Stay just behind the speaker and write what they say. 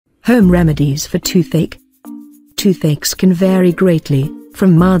Home remedies for toothache. Toothaches can vary greatly,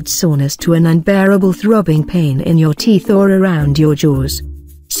 from mild soreness to an unbearable throbbing pain in your teeth or around your jaws.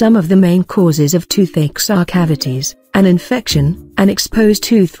 Some of the main causes of toothaches are cavities, an infection, an exposed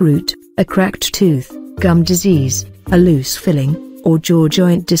tooth root, a cracked tooth, gum disease, a loose filling, or jaw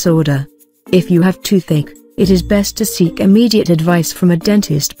joint disorder. If you have toothache, it is best to seek immediate advice from a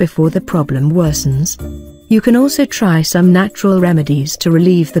dentist before the problem worsens. You can also try some natural remedies to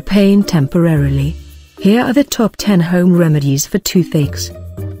relieve the pain temporarily. Here are the top 10 home remedies for toothaches.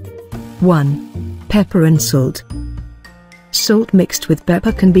 1. Pepper and salt. Salt mixed with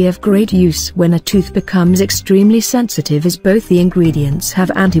pepper can be of great use when a tooth becomes extremely sensitive, as both the ingredients have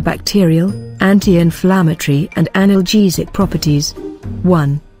antibacterial, anti-inflammatory and analgesic properties.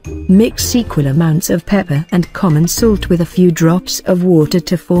 1. Mix equal amounts of pepper and common salt with a few drops of water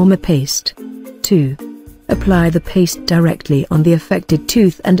to form a paste. 2. Apply the paste directly on the affected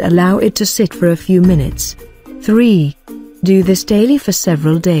tooth and allow it to sit for a few minutes. 3. Do this daily for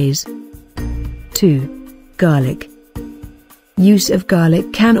several days. 2. Garlic. Use of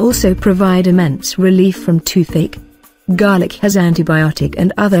garlic can also provide immense relief from toothache. Garlic has antibiotic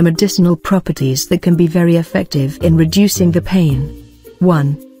and other medicinal properties that can be very effective in reducing the pain.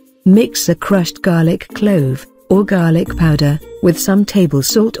 1. Mix a crushed garlic clove, or garlic powder, with some table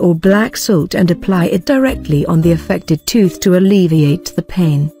salt or black salt and apply it directly on the affected tooth to alleviate the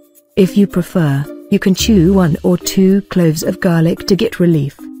pain. If you prefer, you can chew 1 or 2 cloves of garlic to get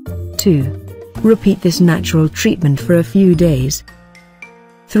relief. 2. Repeat this natural treatment for a few days.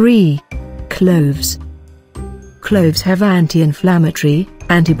 3. Cloves. Cloves have anti-inflammatory,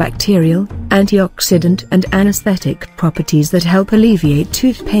 antibacterial, antioxidant and anesthetic properties that help alleviate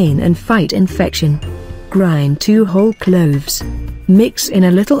tooth pain and fight infection. Grind 2 whole cloves. Mix in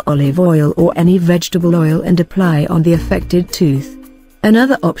a little olive oil or any vegetable oil and apply on the affected tooth.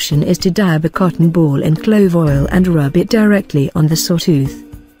 Another option is to dab a cotton ball in clove oil and rub it directly on the sore tooth.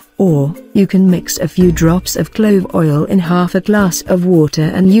 Or, you can mix a few drops of clove oil in half a glass of water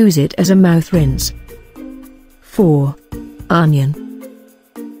and use it as a mouth rinse. 4. Onion.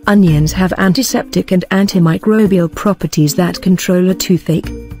 Onions have antiseptic and antimicrobial properties that control a toothache.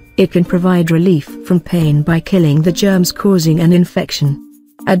 It can provide relief from pain by killing the germs causing an infection.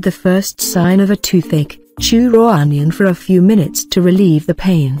 At the first sign of a toothache, chew raw onion for a few minutes to relieve the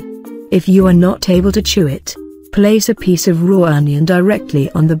pain. If you are not able to chew it, place a piece of raw onion directly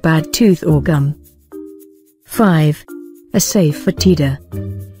on the bad tooth or gum. 5. A safe fatida.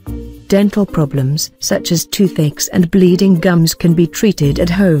 Dental problems such as toothaches and bleeding gums can be treated at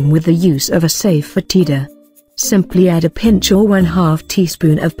home with the use of a safe fatida. Simply add a pinch or 1/2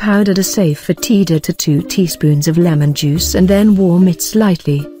 teaspoon of powdered a safe fatida to 2 teaspoons of lemon juice and then warm it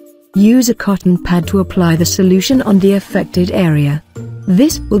slightly. Use a cotton pad to apply the solution on the affected area.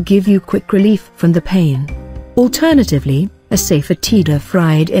 This will give you quick relief from the pain. Alternatively, a safe fatida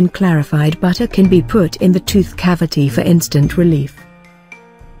fried in clarified butter can be put in the tooth cavity for instant relief.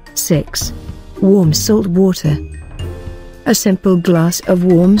 6. Warm salt water. A simple glass of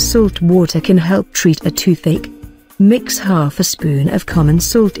warm salt water can help treat a toothache. Mix half a spoon of common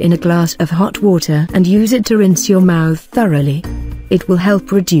salt in a glass of hot water and use it to rinse your mouth thoroughly. It will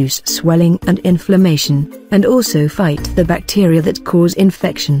help reduce swelling and inflammation, and also fight the bacteria that cause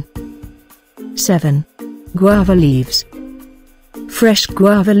infection. 7. Guava leaves. Fresh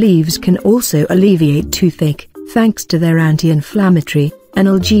guava leaves can also alleviate toothache, thanks to their anti-inflammatory,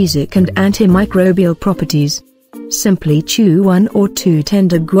 analgesic and antimicrobial properties. Simply chew 1 or 2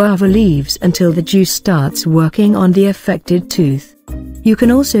 tender guava leaves until the juice starts working on the affected tooth. You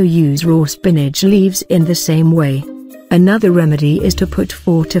can also use raw spinach leaves in the same way. Another remedy is to put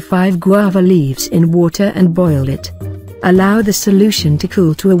 4 to 5 guava leaves in water and boil it. Allow the solution to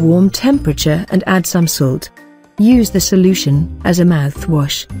cool to a warm temperature and add some salt. Use the solution as a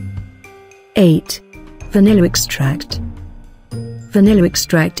mouthwash. 8. Vanilla extract. Vanilla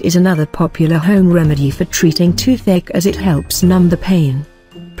extract is another popular home remedy for treating toothache as it helps numb the pain.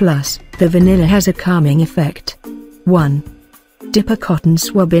 Plus, the vanilla has a calming effect. 1. Dip a cotton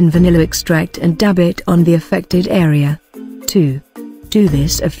swab in vanilla extract and dab it on the affected area. 2. Do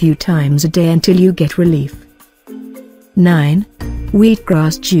this a few times a day until you get relief. 9.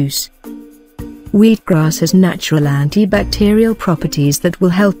 Wheatgrass juice. Wheatgrass has natural antibacterial properties that will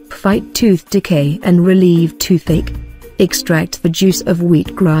help fight tooth decay and relieve toothache. Extract the juice of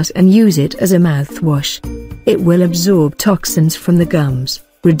wheatgrass and use it as a mouthwash. It will absorb toxins from the gums,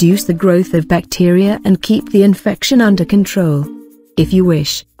 reduce the growth of bacteria and keep the infection under control. If you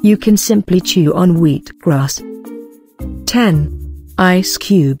wish, you can simply chew on wheatgrass. 10. Ice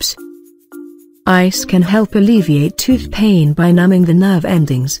cubes. Ice can help alleviate tooth pain by numbing the nerve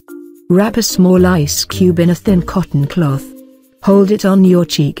endings. Wrap a small ice cube in a thin cotton cloth. Hold it on your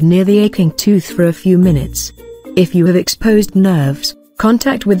cheek near the aching tooth for a few minutes. If you have exposed nerves,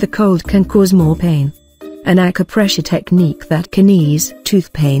 contact with the cold can cause more pain. An acupressure technique that can ease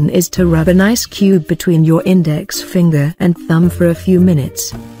tooth pain is to rub an ice cube between your index finger and thumb for a few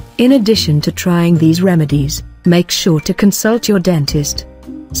minutes. In addition to trying these remedies, make sure to consult your dentist.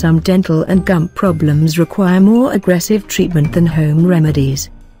 Some dental and gum problems require more aggressive treatment than home remedies.